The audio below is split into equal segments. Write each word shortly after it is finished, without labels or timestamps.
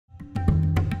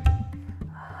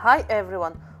Hi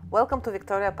everyone, welcome to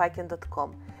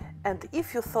victoriapaikin.com. And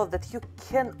if you thought that you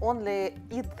can only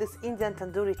eat this Indian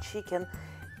Tandoori Chicken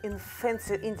in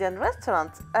fancy Indian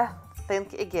restaurants,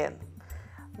 think again.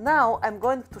 Now I'm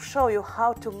going to show you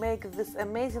how to make this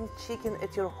amazing chicken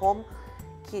at your home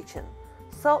kitchen.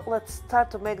 So let's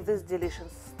start to make this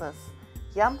deliciousness.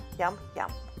 Yum, yum,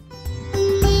 yum.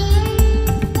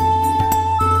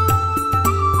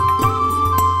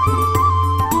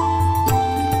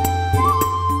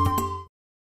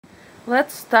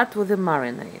 Let's start with the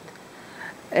marinade.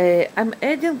 I'm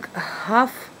adding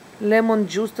half lemon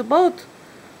juice, about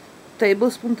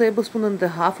tablespoon and a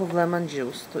half of lemon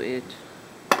juice to it.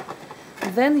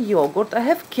 Then yogurt. I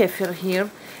have kefir here,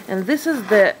 and this is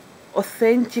the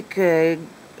authentic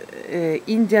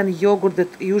Indian yogurt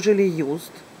that usually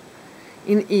used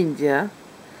in India.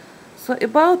 So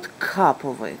about cup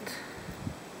of it.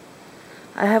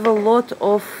 I have a lot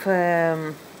of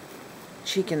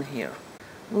chicken here.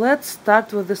 Let's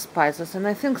start with the spices, and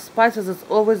I think spices is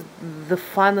always the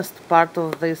funnest part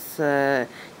of this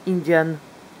Indian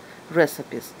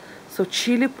recipes. So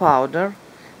chili powder,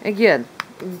 again,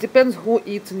 it depends who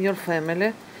eats in your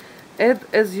family. Add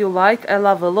as you like. I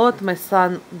love a lot. My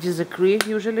son disagrees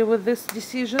usually with this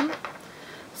decision,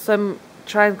 so I'm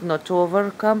trying not to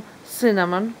overcome.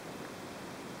 Cinnamon,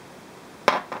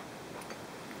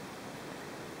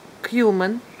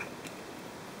 cumin,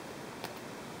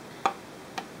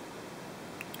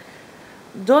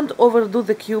 don't overdo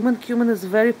the cumin. Cumin is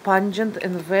very pungent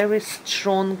and very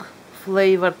strong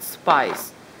flavored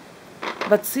spice,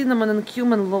 but cinnamon and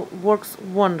cumin works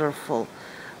wonderful.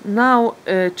 Now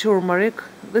turmeric.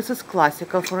 This is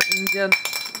classical for Indian.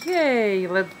 Yay,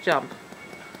 let's jump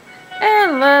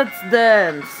and let's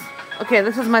dance. Okay,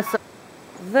 this is my son.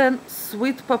 Then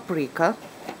sweet paprika.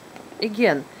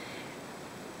 Again,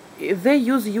 they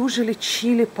use usually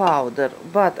chili powder,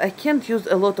 but I can't use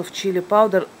a lot of chili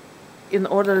powder in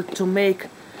order to make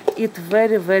it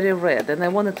very red, and I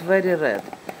want it very red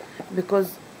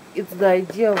because it's the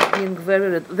idea of being very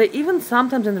red. They even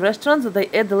sometimes in restaurants they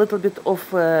add a little bit of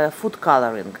food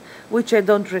coloring, which I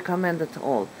don't recommend at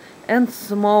all. And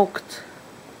smoked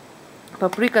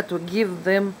paprika to give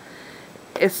them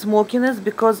a smokiness,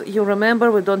 because you remember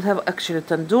we don't have actually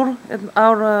tandoor in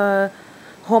our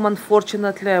home,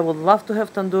 unfortunately. I would love to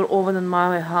have tandoor oven in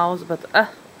my house, but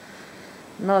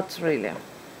not really.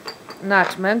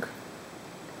 Nutmeg,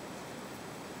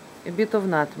 a bit of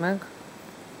nutmeg,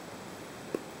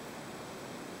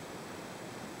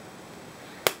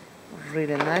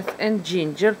 really nice, and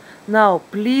ginger. Now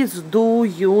please do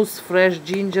use fresh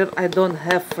ginger. I don't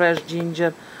have fresh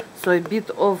ginger, so a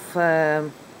bit of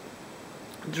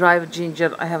dried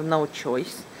ginger. I have no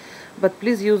choice, but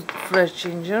please use fresh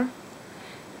ginger.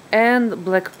 And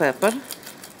black pepper.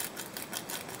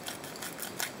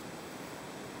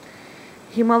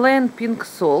 Himalayan pink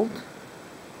salt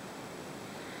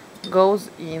goes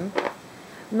in.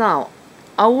 Now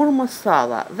ayur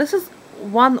masala. This is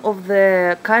one of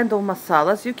the kind of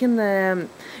masalas you can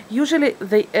usually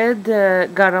they add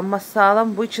garam masala,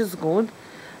 which is good.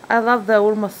 I love the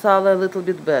ayur masala a little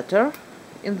bit better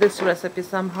in this recipe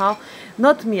somehow.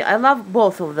 Not me, I love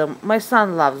both of them. My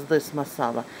son loves this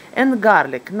masala. And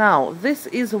garlic. Now this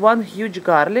is one huge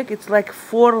garlic. It's like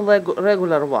 4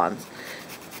 regular ones.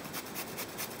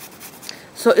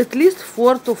 So at least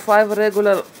 4 to 5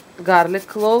 regular garlic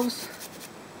cloves.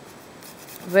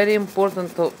 Very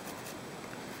important to,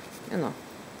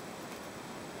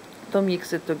 to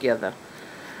mix it together.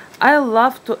 I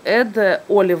love to add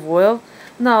olive oil.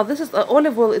 Now this is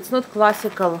olive oil. It's not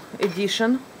classical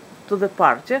addition to the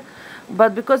party,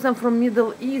 but because I'm from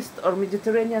Middle East or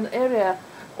Mediterranean area,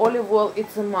 olive oil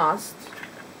it's a must.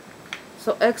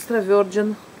 So extra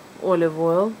virgin olive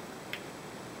oil.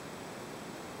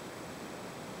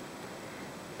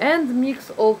 And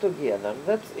mix all together.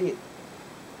 That's it.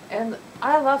 And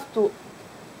I love to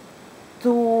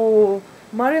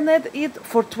marinate it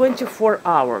for 24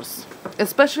 hours,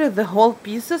 especially the whole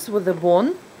pieces with the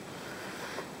bone,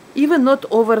 even not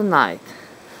overnight.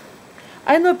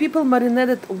 I know people marinate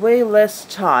it way less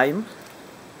time.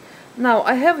 Now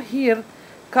I have here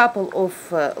couple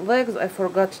of legs. I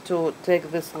forgot to take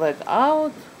this leg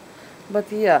out,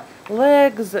 but yeah,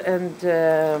 legs and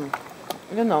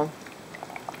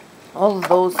all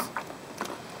those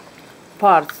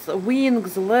parts,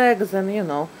 wings, legs,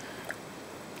 and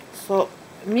so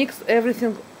mix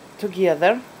everything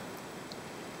together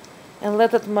and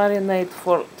let it marinate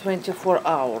for 24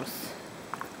 hours.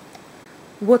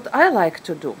 What I like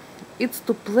to do is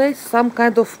to place some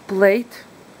kind of plate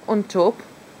on top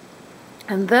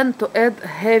and then to add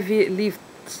heavy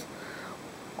lifts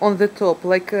on the top,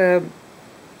 like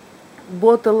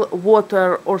bottle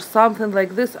water or something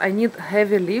like this, I need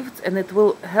heavy lifts and it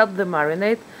will help the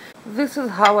marinade. This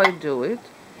is how I do it.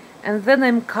 And then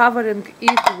I'm covering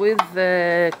it with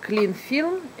the clean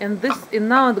film, and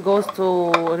now it goes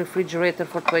to refrigerator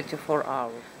for 24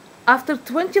 hours. After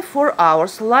 24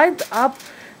 hours, line up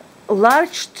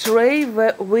large tray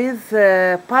with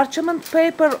parchment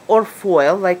paper or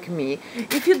foil like me.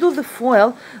 If you do the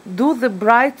foil, do the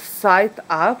bright side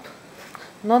up,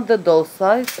 not the dull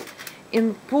side,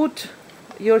 and put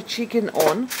your chicken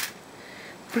on.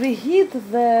 Preheat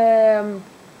the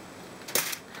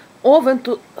oven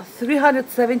to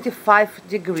 375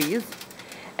 degrees,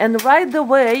 and right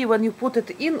away when you put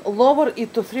it in, lower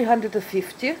it to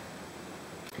 350.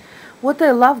 What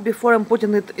I love before I'm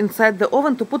putting it inside the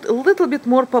oven, to put a little bit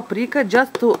more paprika,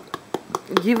 just to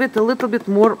give it a little bit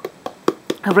more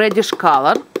reddish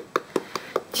color,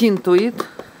 tint to it.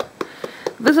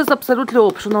 This is absolutely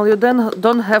optional, you then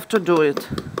don't have to do it.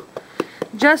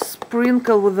 Just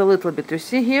sprinkle with a little bit, you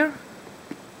see here?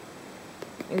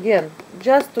 Again,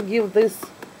 just to give this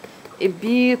a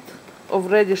bit of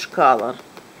reddish color.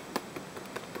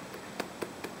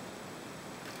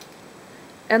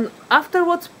 And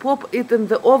afterwards pop it in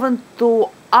the oven to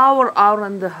hour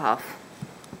and a half.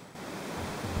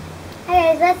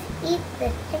 Hey guys, let's eat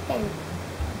the chicken.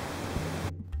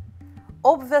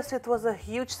 Obviously it was a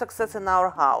huge success in our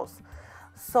house.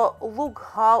 So look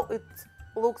how it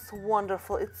looks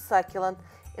wonderful, it's succulent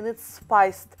and it's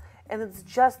spiced and it's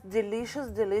just delicious,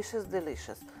 delicious,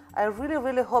 delicious. I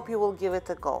really hope you will give it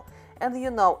a go. And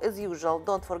you know, as usual,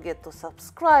 don't forget to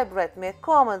subscribe, write me a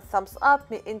comment, thumbs up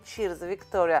me, and cheers,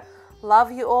 Victoria.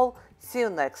 Love you all. See you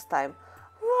next time.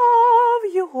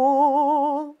 Love you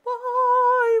all.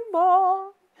 Bye,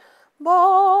 bye,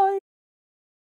 bye.